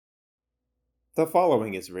The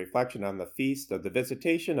following is a reflection on the feast of the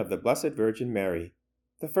Visitation of the Blessed Virgin Mary.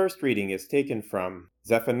 The first reading is taken from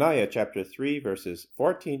Zephaniah chapter 3, verses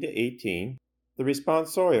 14 to 18. The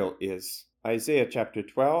responsorial is Isaiah chapter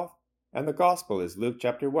 12, and the Gospel is Luke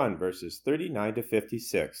chapter 1, verses 39 to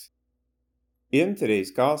 56. In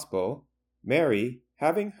today's Gospel, Mary,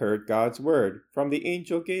 having heard God's word from the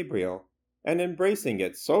angel Gabriel, and embracing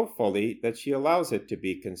it so fully that she allows it to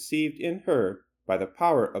be conceived in her by the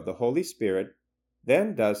power of the Holy Spirit,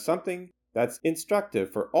 then does something that's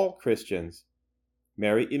instructive for all Christians.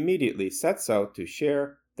 Mary immediately sets out to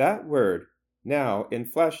share that word, now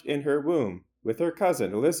enfleshed in her womb, with her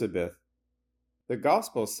cousin Elizabeth. The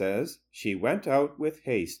Gospel says she went out with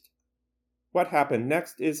haste. What happened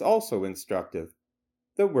next is also instructive.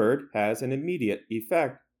 The word has an immediate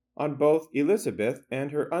effect on both Elizabeth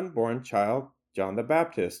and her unborn child, John the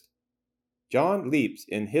Baptist. John leaps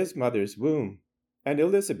in his mother's womb, and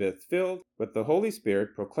Elizabeth, filled with the Holy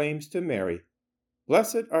Spirit, proclaims to Mary,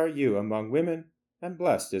 "Blessed are you among women, and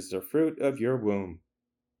blessed is the fruit of your womb."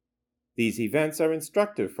 These events are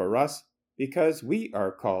instructive for us because we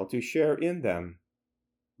are called to share in them.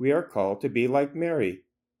 We are called to be like Mary.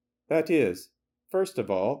 That is, first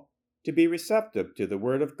of all, to be receptive to the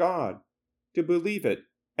Word of God, to believe it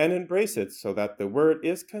and embrace it so that the Word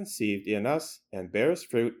is conceived in us and bears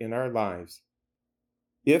fruit in our lives.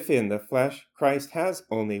 If in the flesh Christ has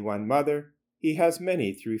only one mother, he has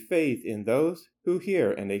many through faith in those who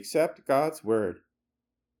hear and accept God's Word.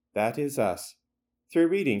 That is us. Through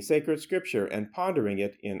reading sacred Scripture and pondering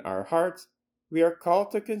it in our hearts, we are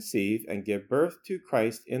called to conceive and give birth to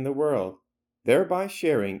Christ in the world, thereby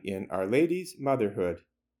sharing in Our Lady's motherhood.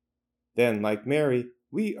 Then, like Mary,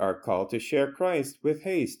 we are called to share Christ with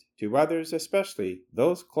haste to others, especially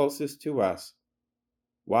those closest to us.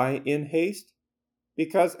 Why in haste?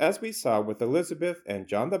 Because, as we saw with Elizabeth and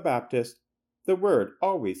John the Baptist, the Word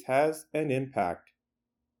always has an impact.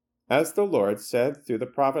 As the Lord said through the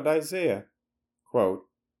prophet Isaiah, quote,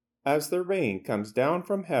 "As the rain comes down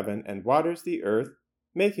from heaven and waters the earth,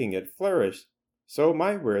 making it flourish, so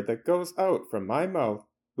my word that goes out from my mouth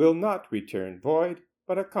will not return void,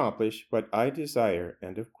 but accomplish what I desire."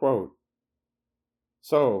 End of quote.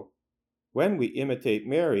 So, when we imitate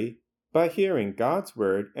Mary by hearing God's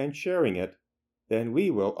word and sharing it, then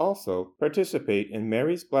we will also participate in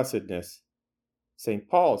Mary's blessedness. St.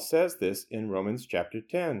 Paul says this in Romans chapter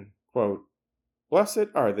 10, quote, "Blessed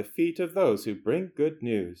are the feet of those who bring good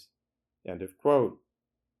news." End of quote.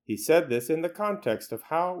 He said this in the context of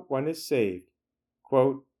how one is saved.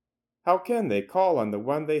 Quote, "How can they call on the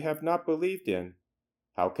one they have not believed in?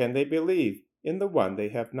 How can they believe in the one they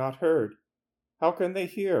have not heard? How can they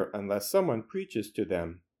hear unless someone preaches to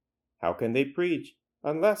them? How can they preach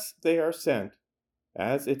unless they are sent?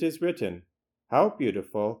 As it is written, how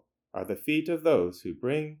beautiful are the feet of those who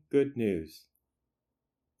bring good news."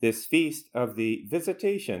 This feast of the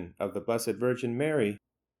Visitation of the Blessed Virgin Mary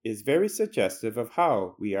is very suggestive of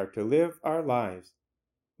how we are to live our lives.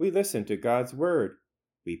 We listen to God's Word,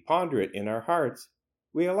 we ponder it in our hearts,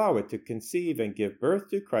 we allow it to conceive and give birth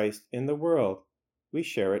to Christ in the world, we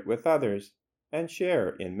share it with others, and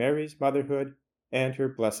share in Mary's motherhood and her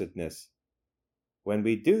blessedness. When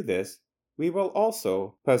we do this, we will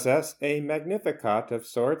also possess a Magnificat of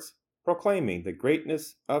sorts, proclaiming the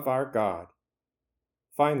greatness of our God.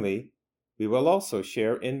 Finally, we will also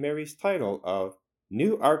share in Mary's title of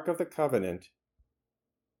New Ark of the Covenant.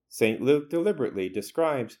 St. Luke deliberately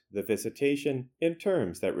describes the Visitation in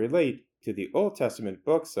terms that relate to the Old Testament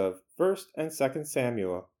books of 1st and 2nd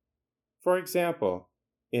Samuel. For example,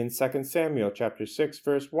 in 2 Samuel chapter 6,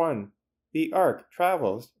 verse 1, the ark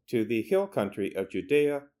travels to the hill country of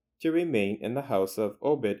Judea to remain in the house of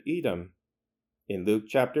Obed-Edom. In Luke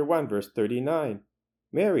chapter 1, verse 39,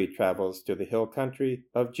 Mary travels to the hill country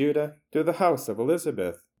of Judah to the house of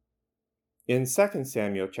Elizabeth. In 2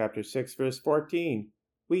 Samuel chapter 6, verse 14,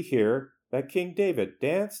 we hear that King David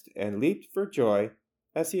danced and leaped for joy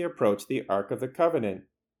as he approached the Ark of the Covenant.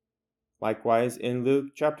 Likewise, in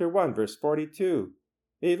Luke chapter 1, verse 42,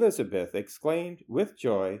 Elizabeth exclaimed with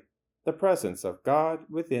joy the presence of God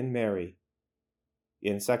within Mary.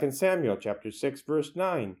 In 2 Samuel chapter 6, verse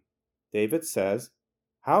 9, David says,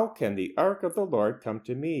 "How can the ark of the Lord come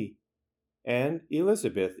to me?" And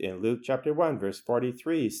Elizabeth in Luke chapter 1, verse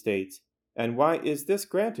 43 states, "And why is this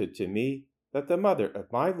granted to me, that the mother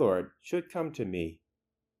of my Lord should come to me?"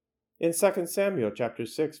 In 2 Samuel chapter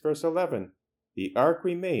 6, verse 11, the ark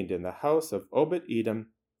remained in the house of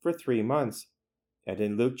Obed-Edom for 3 months, and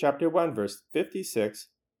in Luke chapter 1, verse 56,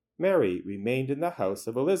 Mary remained in the house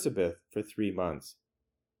of Elizabeth for 3 months.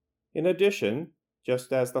 In addition,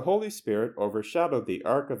 just as the Holy Spirit overshadowed the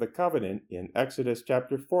Ark of the Covenant in Exodus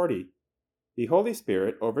chapter 40. The Holy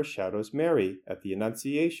Spirit overshadows Mary at the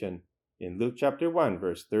Annunciation in Luke chapter 1,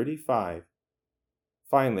 verse 35.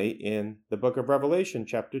 Finally, in the book of Revelation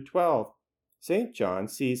chapter 12, St. John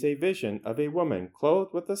sees a vision of a woman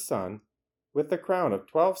clothed with the sun, with the crown of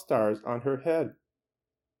 12 stars on her head.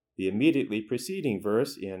 The immediately preceding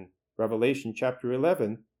verse in Revelation chapter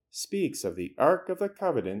 11 speaks of the Ark of the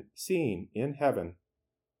Covenant seen in heaven.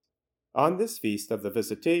 On this feast of the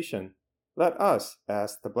Visitation, let us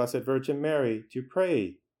ask the Blessed Virgin Mary to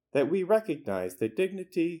pray that we recognize the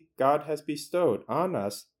dignity God has bestowed on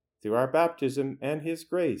us through our baptism and His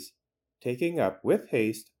grace, taking up with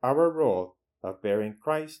haste our role of bearing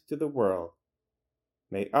Christ to the world.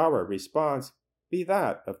 May our response be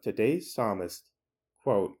that of today's psalmist,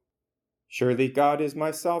 quote, "Surely God is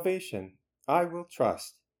my salvation. I will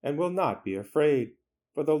trust and will not be afraid,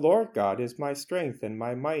 for the Lord God is my strength and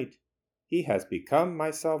my might. He has become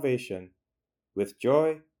my salvation. With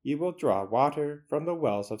joy you will draw water from the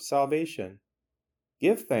wells of salvation.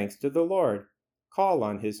 Give thanks to the Lord, call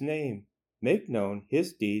on His name, make known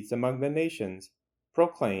His deeds among the nations,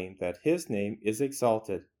 proclaim that His name is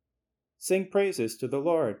exalted. Sing praises to the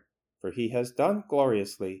Lord, for He has done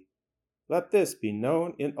gloriously. Let this be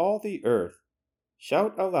known in all the earth.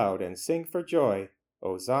 Shout aloud and sing for joy,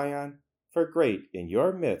 O Zion, for great in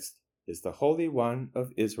your midst is the Holy One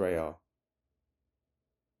of Israel."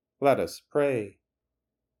 Let us pray.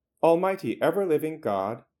 Almighty ever-living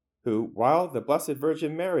God, who, while the Blessed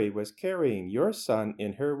Virgin Mary was carrying your Son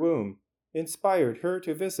in her womb, inspired her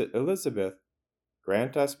to visit Elizabeth,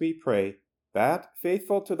 grant us, we pray, that,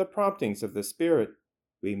 faithful to the promptings of the Spirit,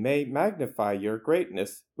 we may magnify your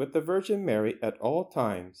greatness with the Virgin Mary at all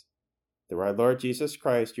times. Through our Lord Jesus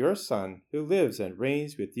Christ, your Son, who lives and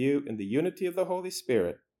reigns with you in the unity of the Holy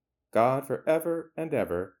Spirit, God for ever and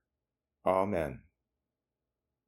ever. Amen.